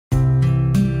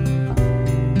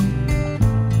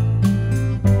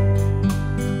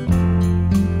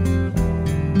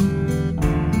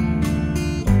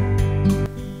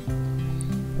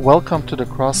Welcome to the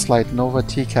cross-slide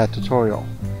NovaTCAD tutorial.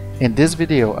 In this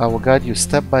video, I will guide you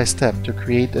step by step to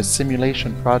create a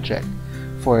simulation project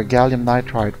for a gallium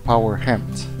nitride power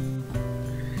HEMT.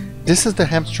 This is the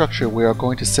HEMT structure we are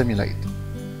going to simulate.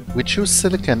 We choose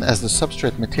silicon as the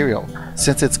substrate material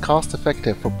since it's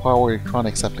cost-effective for power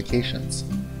electronics applications.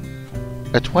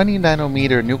 A 20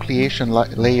 nanometer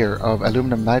nucleation layer of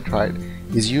aluminum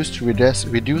nitride is used to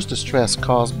reduce the stress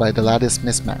caused by the lattice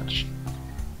mismatch.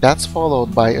 That's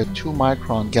followed by a 2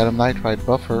 micron gallium nitride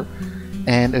buffer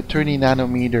and a 30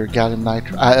 nanometer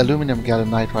aluminum gallium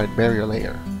nitride barrier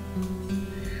layer.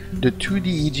 The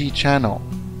 2DEG channel,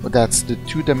 that's the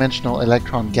two-dimensional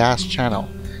electron gas channel,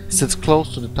 sits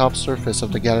close to the top surface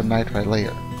of the gallium nitride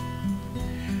layer.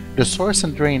 The source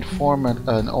and drain form an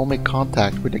ohmic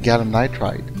contact with the gallium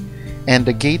nitride, and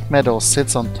the gate metal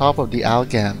sits on top of the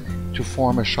AlGaN to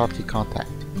form a Schottky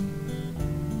contact.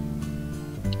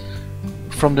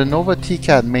 From the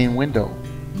NovaTCAD main window,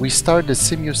 we start the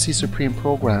SimUC Supreme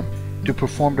program to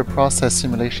perform the process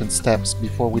simulation steps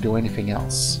before we do anything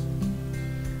else.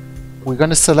 We're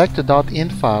going to select the .in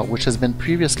file which has been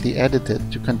previously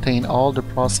edited to contain all the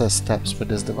process steps for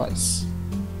this device.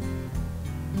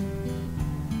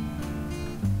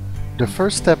 The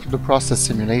first step of the process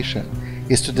simulation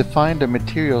is to define the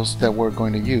materials that we're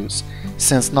going to use,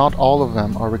 since not all of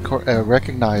them are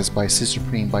recognized by C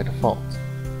Supreme by default.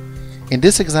 In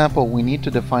this example, we need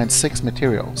to define 6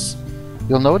 materials.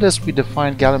 You'll notice we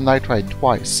defined gallium nitride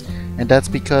twice, and that's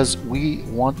because we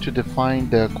want to define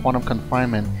the quantum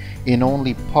confinement in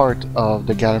only part of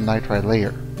the gallium nitride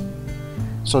layer.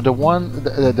 So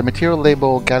the material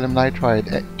labeled gallium nitride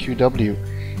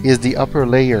QW is the upper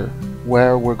layer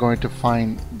where we're going to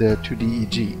find the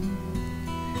 2DEG.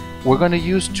 We're going to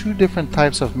use 2 different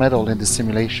types of metal in the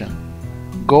simulation.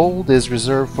 Gold is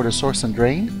reserved for the source and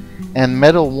drain, and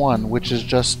metal 1, which is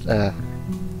just a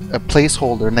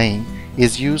placeholder name,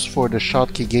 is used for the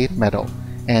Schottky gate metal,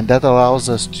 and that allows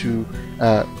us to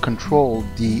control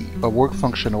the work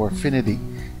function or affinity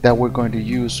that we're going to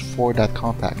use for that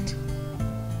contact.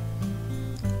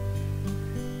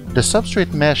 The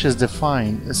substrate mesh is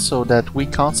defined so that we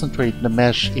concentrate the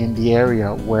mesh in the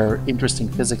area where interesting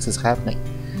physics is happening.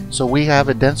 So we have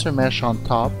a denser mesh on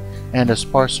top and a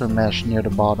sparser mesh near the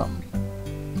bottom.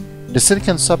 The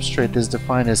silicon substrate is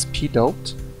defined as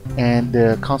p-doped, and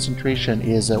the concentration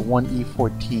is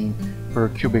 1E14 per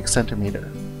cubic centimeter.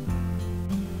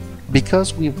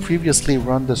 Because we've previously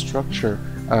run the structure,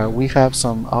 we have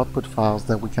some output files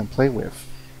that we can play with,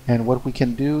 and what we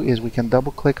can do is we can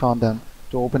double click on them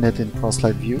to open it in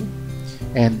cross-slide view,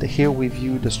 and here we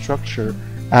view the structure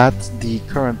at the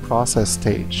current process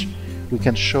stage. We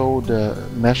can show the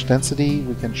mesh density,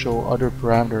 we can show other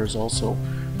parameters also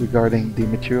regarding the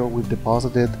material we've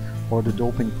deposited or the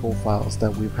doping profiles that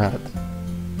we've had.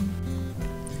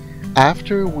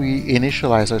 After we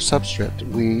initialize our substrate,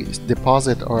 we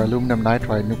deposit our aluminum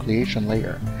nitride nucleation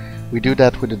layer. We do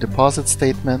that with a deposit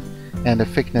statement and a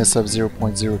thickness of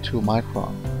 0.02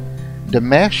 micron. The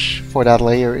mesh for that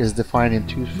layer is defined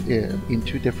in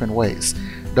two different ways.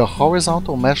 The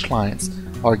horizontal mesh lines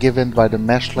are given by the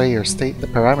mesh layer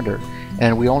parameter,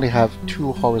 and we only have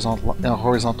 2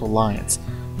 horizontal lines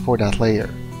for that layer.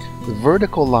 The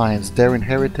vertical lines, they're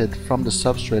inherited from the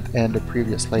substrate and the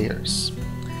previous layers.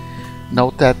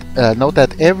 Note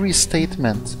that every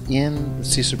statement in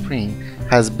C Supreme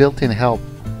has built-in help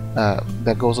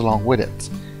that goes along with it.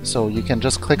 So you can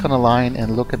just click on a line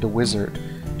and look at the wizard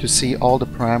to see all the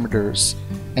parameters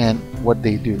and what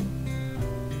they do.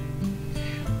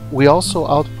 We also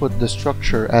output the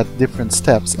structure at different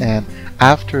steps, and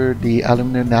after the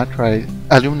aluminum nitride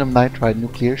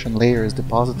nucleation layer is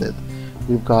deposited,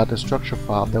 we've got a structure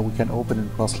file that we can open in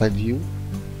cross-slide view,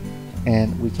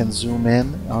 and we can zoom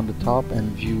in on the top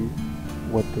and view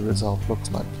what the result looks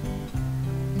like.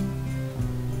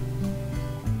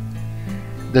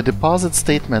 The deposit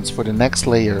statements for the next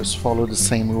layers follow the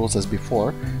same rules as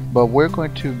before, but we're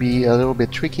going to be a little bit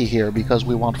tricky here because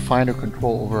we want finer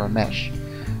control over our mesh.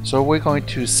 So we're going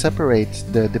to separate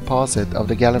the deposit of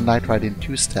the gallium nitride in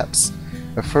 2 steps.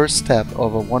 A first step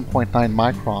of a 1.9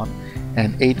 micron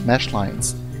and 8 mesh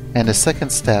lines, and a second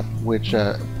step which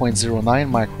 0.09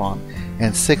 micron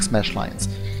and 6 mesh lines.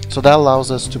 So that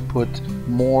allows us to put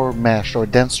more mesh or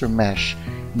denser mesh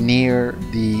near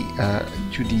the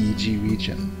 2DEG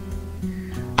region.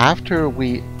 After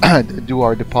we do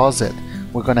our deposit,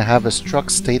 we're going to have a struct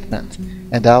statement,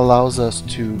 and that allows us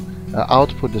to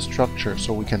output the structure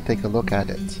so we can take a look at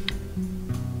it.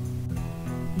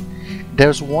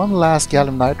 There's one last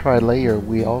gallium nitride layer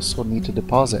we also need to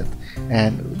deposit,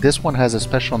 and this one has a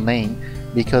special name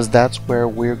because that's where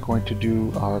we're going to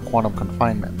do our quantum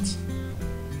confinement.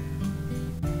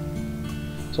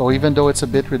 So even though it's a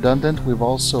bit redundant, we've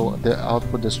also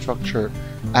output the structure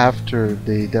after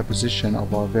the deposition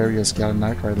of our various gallium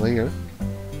nitride layer,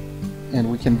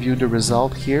 and we can view the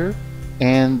result here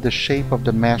and the shape of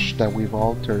the mesh that we've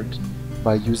altered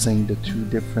by using the two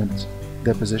different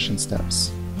deposition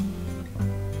steps.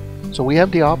 So we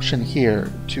have the option here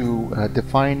to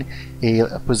define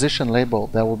a position label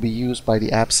that will be used by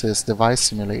the APSYS device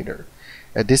simulator.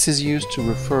 This is used to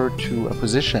refer to a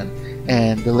position,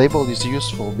 and the label is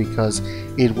useful because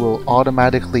it will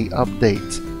automatically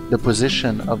update the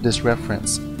position of this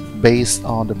reference based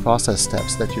on the process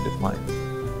steps that you define.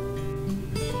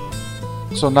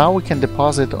 So now we can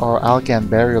deposit our AlGaN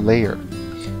barrier layer.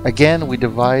 Again, we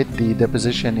divide the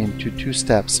deposition into two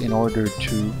steps in order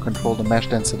to control the mesh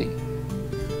density.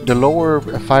 The lower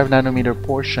 5 nanometer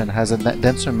portion has a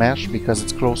denser mesh because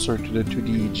it's closer to the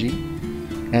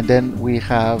 2DEG, and then we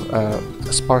have a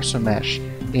sparser mesh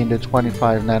in the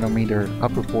 25 nanometer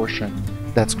upper portion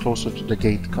that's closer to the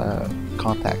gate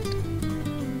contact.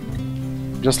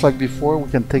 Just like before,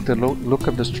 we can take a look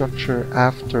at the structure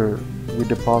after we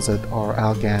deposit our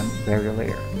AlGaN barrier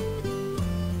layer.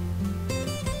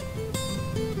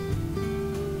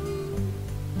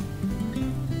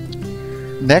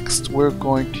 Next, we're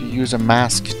going to use a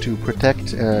mask to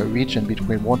protect a region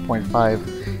between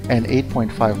 1.5 and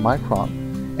 8.5 micron,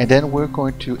 and then we're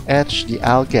going to etch the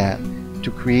AlGaN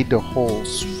to create the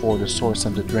holes for the source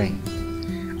and the drain.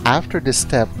 After this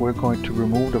step, we're going to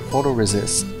remove the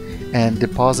photoresist and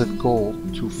deposit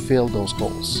gold to fill those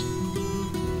holes.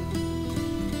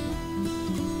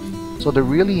 So the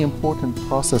really important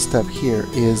process step here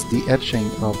is the etching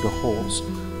of the holes,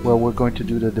 where we're going to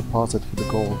do the deposit for the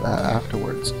gold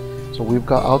afterwards. So we've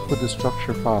got output the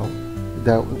structure file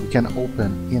that we can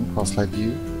open in cross-light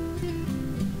view.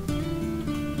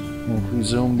 And if we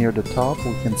zoom near the top,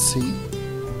 we can see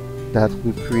that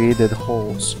we've created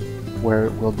holes where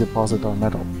we'll deposit our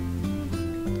metal.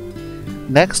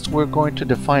 Next, we're going to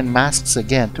define masks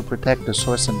again to protect the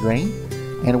source and drain,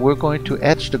 and we're going to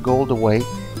etch the gold away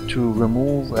to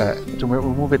remove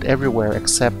it everywhere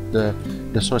except the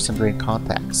source and drain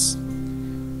contacts.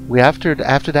 After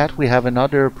that, we have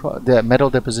the metal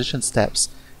deposition steps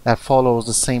that follows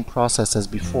the same process as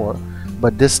before,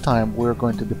 but this time we're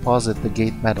going to deposit the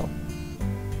gate metal.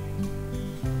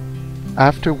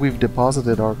 After we've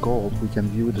deposited our gold, we can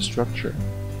view the structure,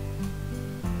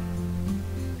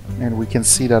 and we can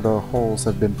see that our holes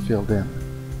have been filled in.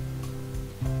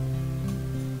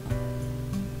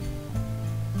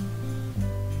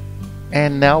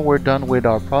 And now we're done with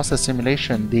our process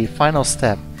simulation. The final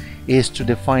step is to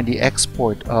define the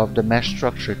export of the mesh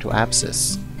structure to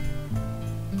APSYS.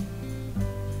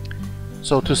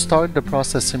 So to start the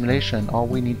process simulation, all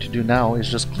we need to do now is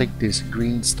just click this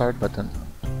green start button.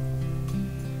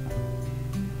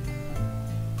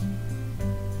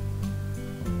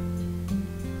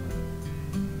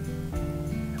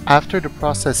 After the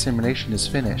process simulation is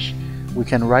finished, we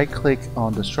can right-click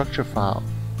on the structure file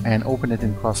and open it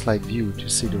in cross-light view to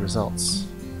see the results.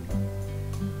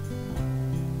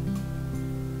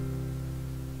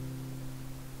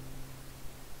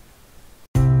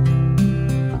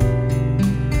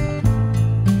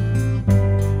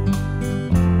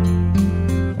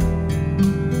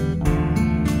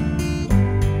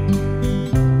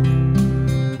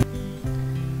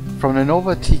 From the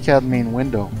NovaTCAD main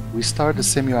window, we start the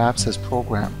SimuAPSYS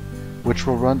program, which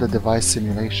will run the device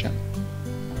simulation.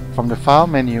 From the File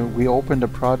menu, we open the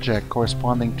project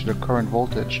corresponding to the current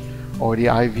voltage, or the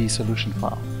IV solution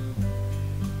file.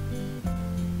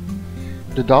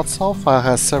 The .sol file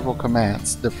has several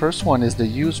commands. The first one is the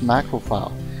use macro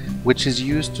file, which is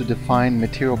used to define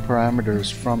material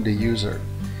parameters from the user.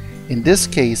 In this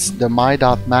case, the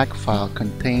my.mac file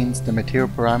contains the material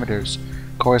parameters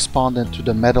corresponding to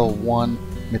the metal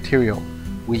 1 material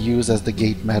we use as the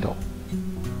gate metal.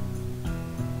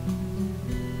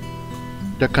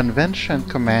 The convention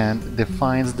command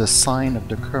defines the sign of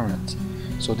the current.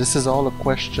 So this is all a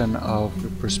question of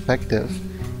perspective,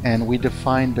 and we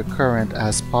define the current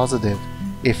as positive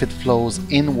if it flows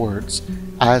inwards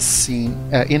as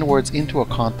seen inwards into a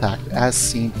contact as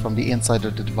seen from the inside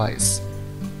of the device.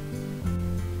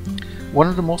 One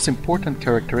of the most important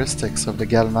characteristics of the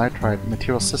gallium nitride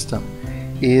material system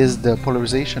is the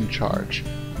polarization charge,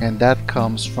 and that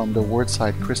comes from the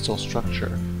word-side crystal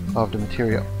structure of the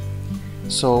material.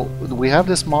 So we have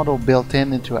this model built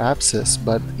into APSYS,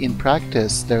 but in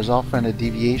practice there's often a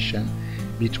deviation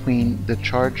between the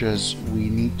charges we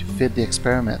need to fit the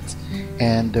experiment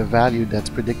and the value that's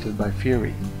predicted by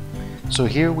theory. So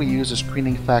here we use a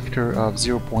screening factor of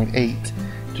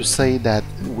 0.8 to say that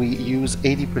we use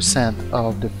 80%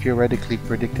 of the theoretically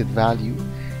predicted value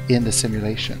in the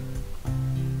simulation.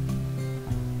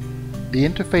 The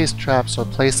interface traps are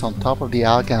placed on top of the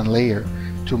AlGaN layer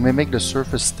to mimic the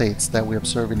surface states that we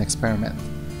observe in experiment.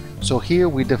 So here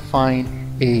we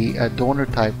define a donor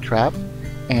type trap,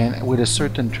 and with a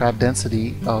certain trap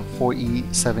density of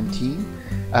 4E17.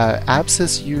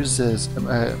 APSIS uses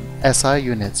SI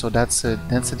units, so that's a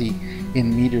density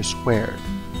in meters squared.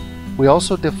 We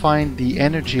also define the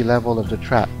energy level of the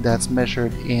trap, that's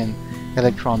measured in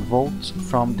electron volts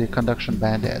from the conduction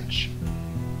band edge.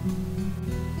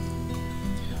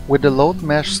 With the load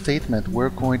mesh statement, we're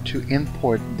going to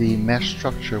import the mesh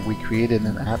structure we created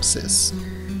in APSIS.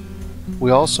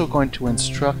 We're also going to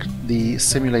instruct the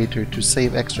simulator to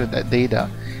save extra data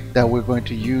that we're going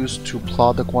to use to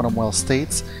plot the quantum well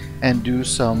states and do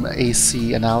some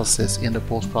AC analysis in the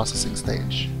post-processing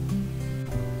stage.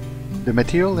 The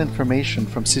material information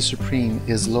from C Supreme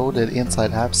is loaded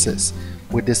inside APSIS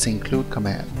with this include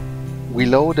command. We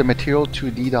load the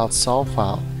material2d.sol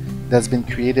file that's been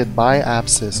created by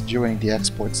APSIS during the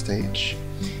export stage,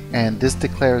 and this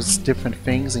declares different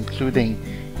things, including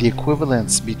the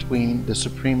equivalence between the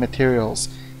Supreme materials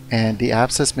and the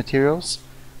APSIS materials,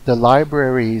 the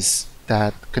libraries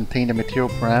that contain the material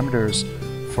parameters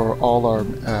for all our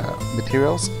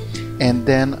materials, and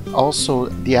then also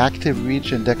the active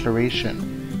region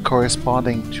declaration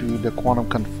corresponding to the quantum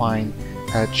confined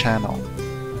channel.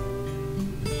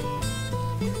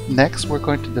 Next, we're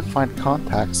going to define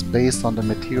contacts based on the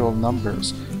material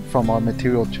numbers from our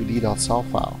material2d.sol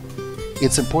file.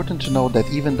 It's important to note that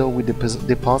even though we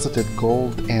deposited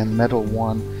gold and metal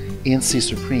 1 in C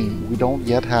Supreme, we don't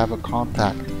yet have a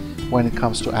contact when it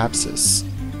comes to APSIS.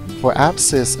 For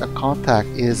APSIS, a contact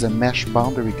is a mesh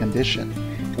boundary condition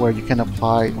where you can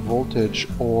apply voltage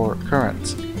or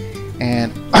current.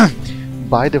 And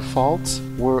by default,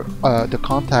 the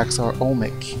contacts are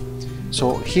ohmic.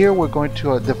 So here we're going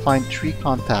to define 3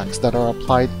 contacts that are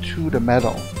applied to the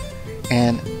metal,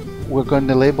 and we're going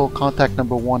to label contact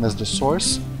number 1 as the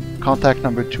source, contact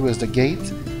number 2 as the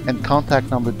gate, and contact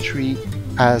number 3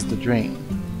 as the drain.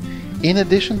 In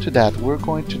addition to that, we're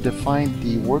going to define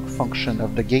the work function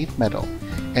of the gate metal,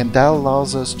 and that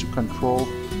allows us to control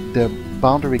the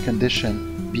boundary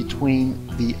condition between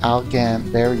the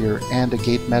AlGaN barrier and the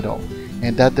gate metal,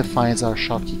 and that defines our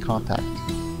Schottky contact.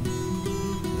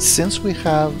 Since we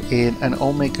have an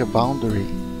ohmic boundary,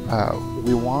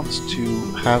 we want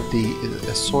to have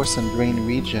the source and drain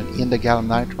region in the gallium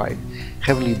nitride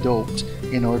heavily doped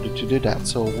in order to do that.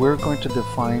 So we're going to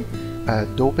define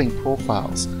doping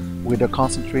profiles with a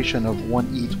concentration of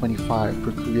 1E25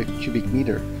 per cubic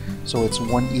meter. So it's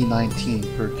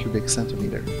 1E19 per cubic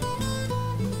centimeter.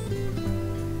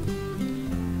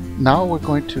 Now we're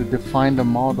going to define the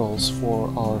models for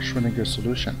our Schrödinger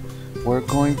solution. We're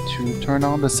going to turn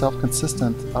on the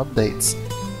self-consistent updates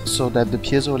so that the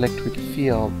piezoelectric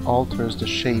field alters the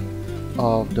shape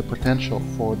of the potential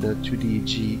for the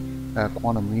 2DG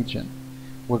quantum region.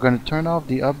 We're going to turn off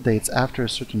the updates after a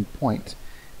certain point.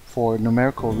 For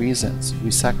numerical reasons,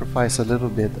 we sacrifice a little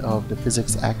bit of the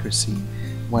physics accuracy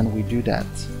when we do that.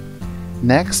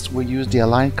 Next, we use the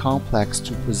align complex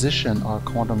to position our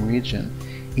quantum region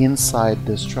inside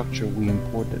the structure we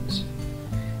imported.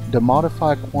 The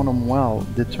modified quantum well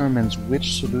determines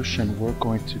which solution we're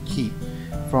going to keep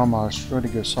from our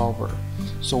Schrödinger solver.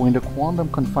 So in the quantum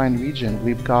confined region,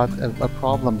 we've got a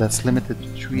problem that's limited to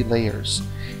 3 layers.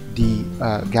 The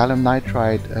gallium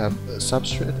nitride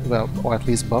substrate, well, or at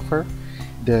least buffer,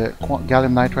 the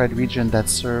gallium nitride region that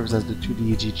serves as the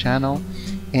 2DEG channel,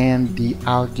 and the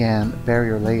AlGaN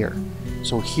barrier layer.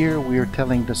 So here we are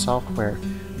telling the software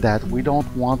that we don't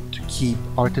want to keep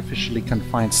artificially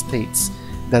confined states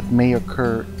that may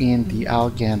occur in the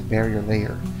AlGaN barrier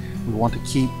layer. We want to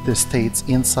keep the states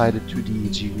inside the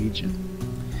 2DEG region.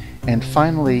 And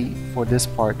finally, for this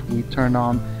part, we turn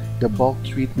on the bulk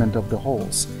treatment of the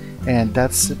holes, and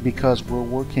that's because we're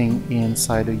working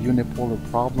inside a unipolar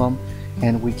problem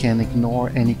and we can ignore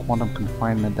any quantum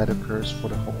confinement that occurs for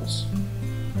the holes.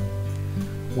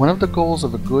 One of the goals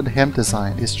of a good HEMT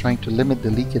design is trying to limit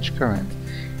the leakage current,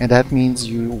 and that means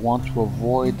you want to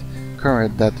avoid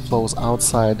current that flows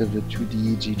outside of the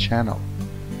 2DEG channel.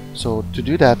 So to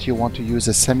do that, you want to use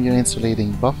a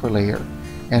semi-insulating buffer layer,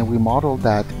 and we model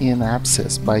that in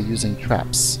APSIS by using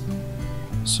traps.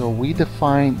 So we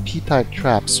define p-type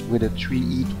traps with a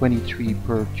 3E23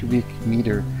 per cubic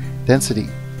meter density,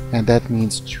 and that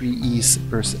means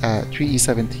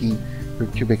 3E17 per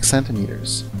cubic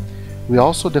centimeters. We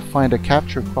also defined a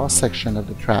capture cross-section of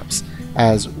the traps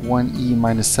as 1e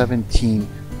minus 17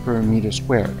 per meter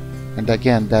squared. And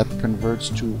again, that converts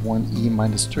to 1e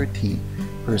minus 13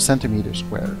 per centimeter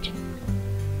squared.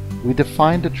 We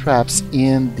define the traps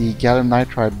in the gallium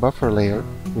nitride buffer layer,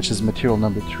 which is material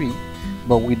number 3,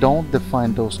 but we don't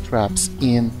define those traps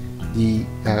in the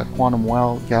quantum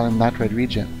well gallium nitride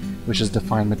region, which is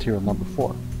defined material number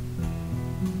 4.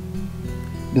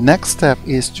 The next step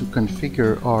is to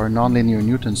configure our nonlinear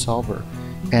Newton solver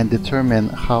and determine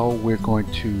how we're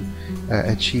going to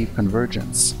achieve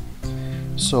convergence.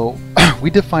 So we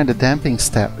define the damping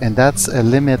step, and that's a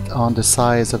limit on the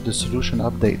size of the solution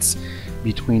updates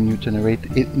between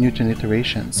Newton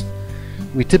iterations.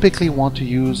 We typically want to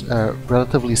use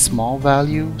relatively small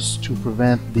values to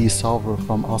prevent the solver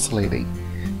from oscillating,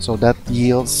 so that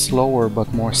yields slower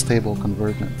but more stable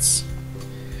convergence.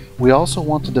 We also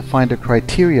want to define the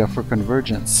criteria for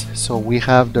convergence. So we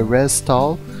have the res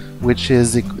tal, which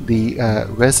is the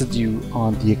residue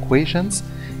on the equations,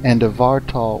 and the var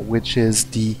tal, which is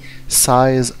the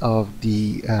size of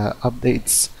the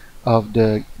updates of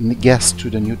the guess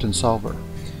to the Newton solver.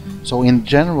 So in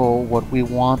general, what we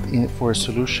want for a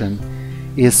solution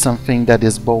is something that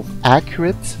is both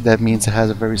accurate, that means it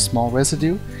has a very small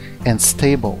residue, and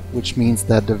stable, which means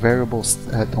that the variables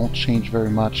don't change very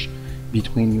much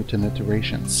between Newton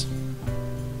iterations.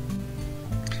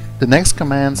 The next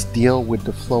commands deal with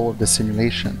the flow of the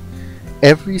simulation.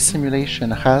 Every simulation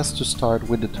has to start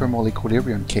with the thermal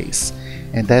equilibrium case,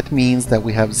 and that means that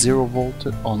we have 0 volt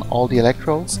on all the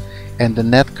electrodes, and the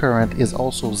net current is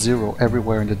also 0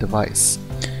 everywhere in the device.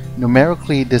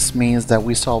 Numerically, this means that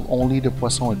we solve only the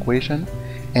Poisson equation,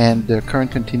 and the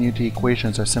current continuity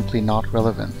equations are simply not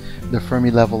relevant. The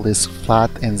Fermi level is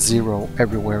flat and 0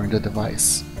 everywhere in the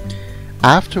device.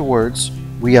 Afterwards,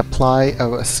 we apply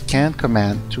a scan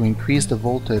command to increase the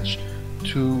voltage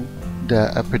to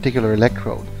a particular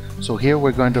electrode. So here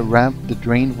we're going to ramp the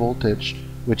drain voltage,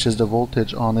 which is the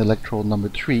voltage on electrode number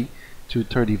 3, to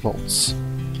 30 volts.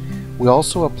 We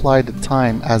also apply the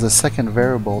time as a second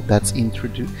variable that's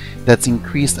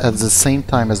increased at the same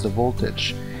time as the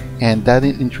voltage, and that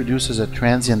introduces a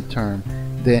transient term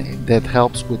that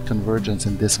helps with convergence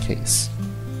in this case.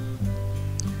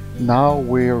 Now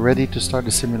we're ready to start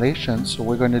the simulation, so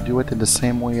we're going to do it in the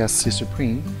same way as C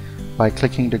Supreme by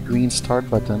clicking the green start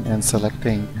button and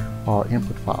selecting our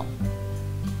input file.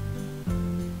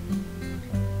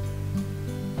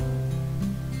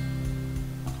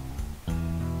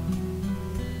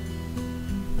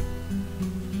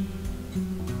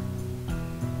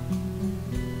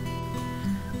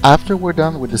 After we're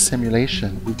done with the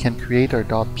simulation, we can create our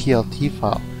 .plt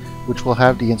file, which will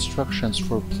have the instructions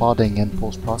for plotting and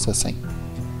post-processing.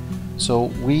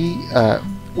 So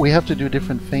we have to do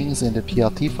different things in the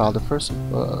PLT file. The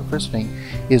first thing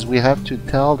is we have to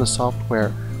tell the software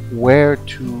where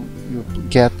to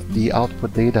get the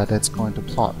output data that's going to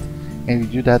plot, and we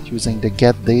do that using the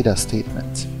get data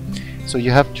statement. So you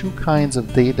have two kinds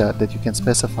of data that you can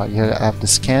specify. You have the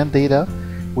scan data,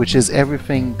 which is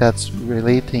everything that's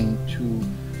relating to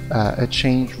a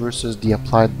change versus the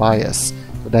applied bias.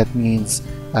 So that means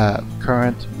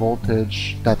current,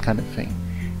 voltage, that kind of thing.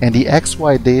 And the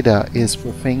XY data is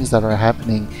for things that are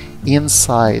happening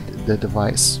inside the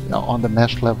device on the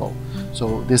mesh level.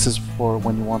 So this is for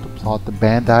when you want to plot the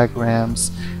band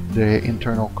diagrams, the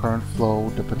internal current flow,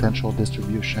 the potential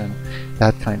distribution,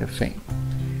 that kind of thing.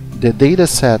 The data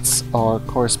sets are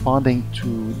corresponding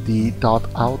to the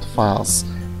 .out files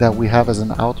that we have as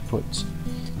an output,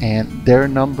 and they're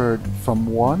numbered from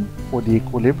 1 for the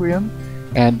equilibrium,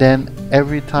 and then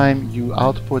every time you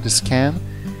output a scan,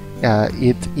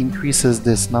 it increases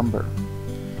this number.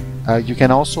 You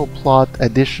can also plot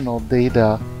additional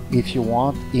data if you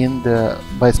want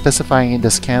by specifying in the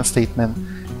scan statement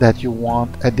that you want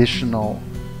additional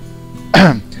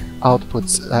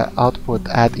output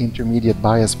at intermediate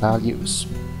bias values.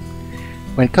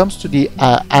 When it comes to the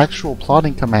actual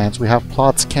plotting commands, we have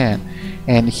plot scan,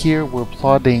 and here we're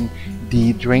plotting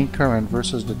the drain current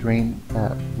versus the drain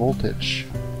voltage.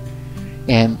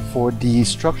 And for the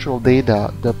structural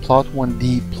data, the plot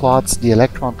 1D plots the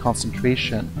electron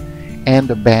concentration and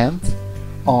the band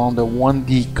on the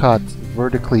 1D cut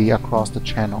vertically across the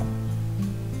channel.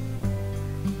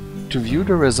 To view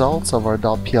the results of our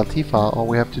 .plt file, all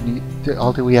we have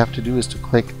to do is to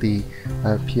click the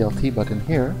PLT button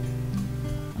here,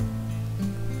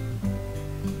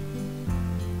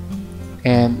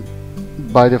 and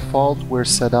by default we're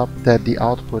set up that the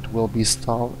output will be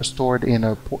stored in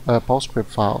a PostScript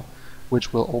file,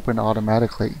 which will open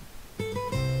automatically.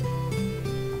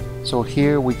 So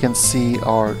here we can see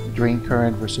our drain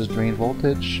current versus drain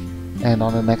voltage, and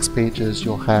on the next pages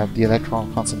you'll have the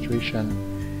electron concentration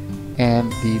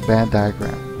and the band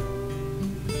diagram.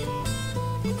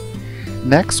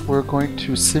 Next, we're going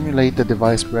to simulate the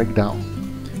device breakdown.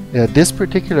 This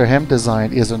particular HEMT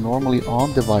design is a normally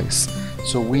on device,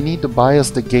 so we need to bias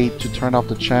the gate to turn off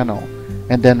the channel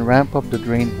and then ramp up the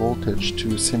drain voltage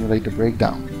to simulate the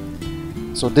breakdown.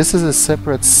 So this is a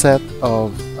separate set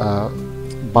of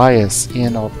bias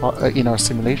in our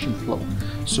simulation flow.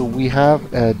 So we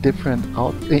have a different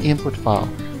input file,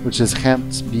 which is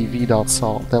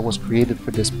HEMT.bv.sol, that was created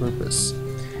for this purpose.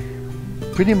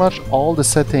 Pretty much all the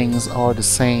settings are the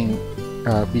same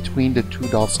between the two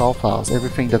 .sol files,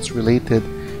 everything that's related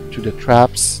to the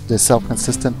traps, the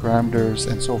self-consistent parameters,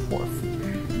 and so forth.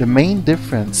 The main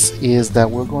difference is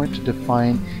that we're going to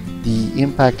define the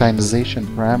impact ionization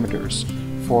parameters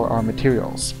for our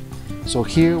materials. So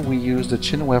here we use the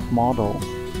Chinwave model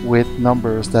with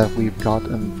numbers that we've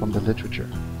gotten from the literature.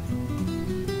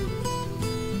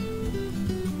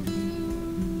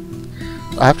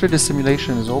 After the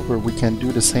simulation is over, we can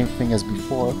do the same thing as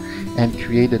before and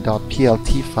create a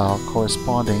 .plt file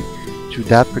corresponding to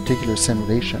that particular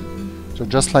simulation. So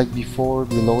just like before,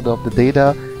 we load up the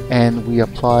data and we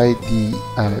apply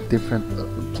the different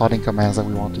plotting commands that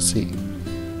we want to see.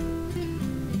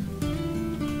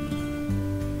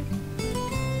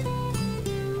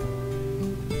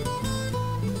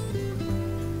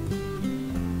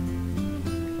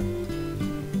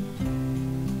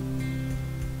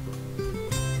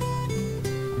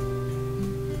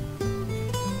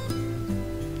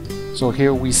 So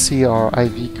here we see our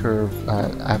IV curve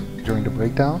during the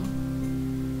breakdown,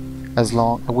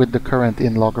 with the current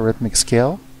in logarithmic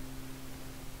scale,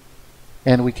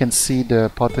 and we can see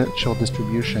the potential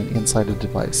distribution inside the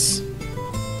device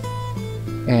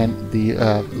and the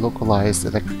localized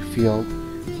electric field.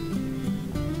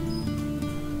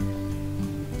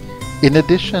 In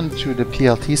addition to the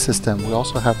PLT system, we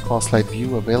also have cross-slide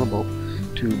view available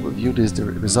to view these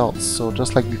results. So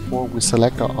just like before, we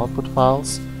select our output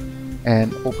files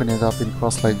and open it up in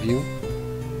cross-slide view.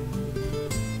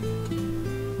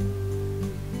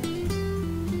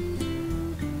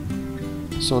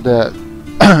 So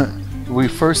we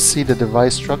first see the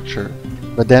device structure,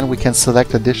 but then we can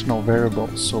select additional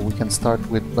variables. So we can start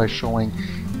by showing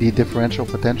the differential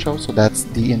potential, so that's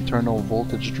the internal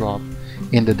voltage drop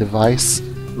in the device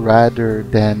rather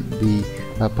than the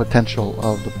potential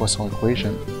of the Poisson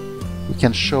equation. We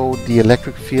can show the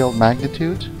electric field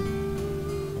magnitude,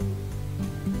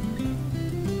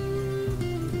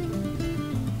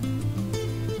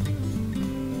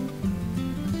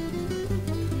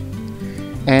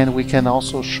 and we can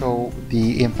also show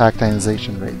the impact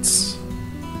ionization rates.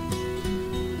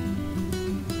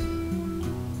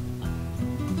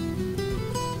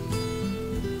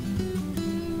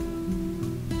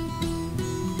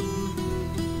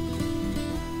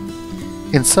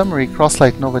 In summary,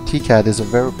 Crosslight NovaTCAD is a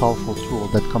very powerful tool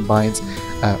that combines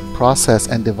process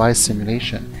and device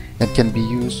simulation and can be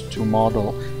used to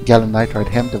model gallium nitride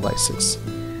HEMT devices.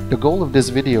 The goal of this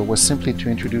video was simply to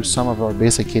introduce some of our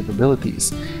basic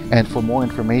capabilities, and for more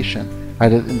information,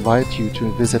 I'd invite you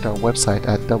to visit our website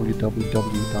at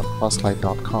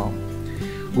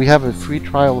www.crosslight.com. We have a free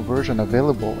trial version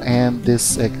available, and the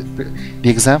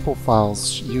example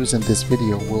files used in this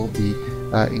video will be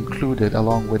included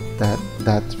along with that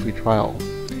free trial.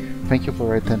 Thank you for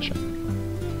your attention.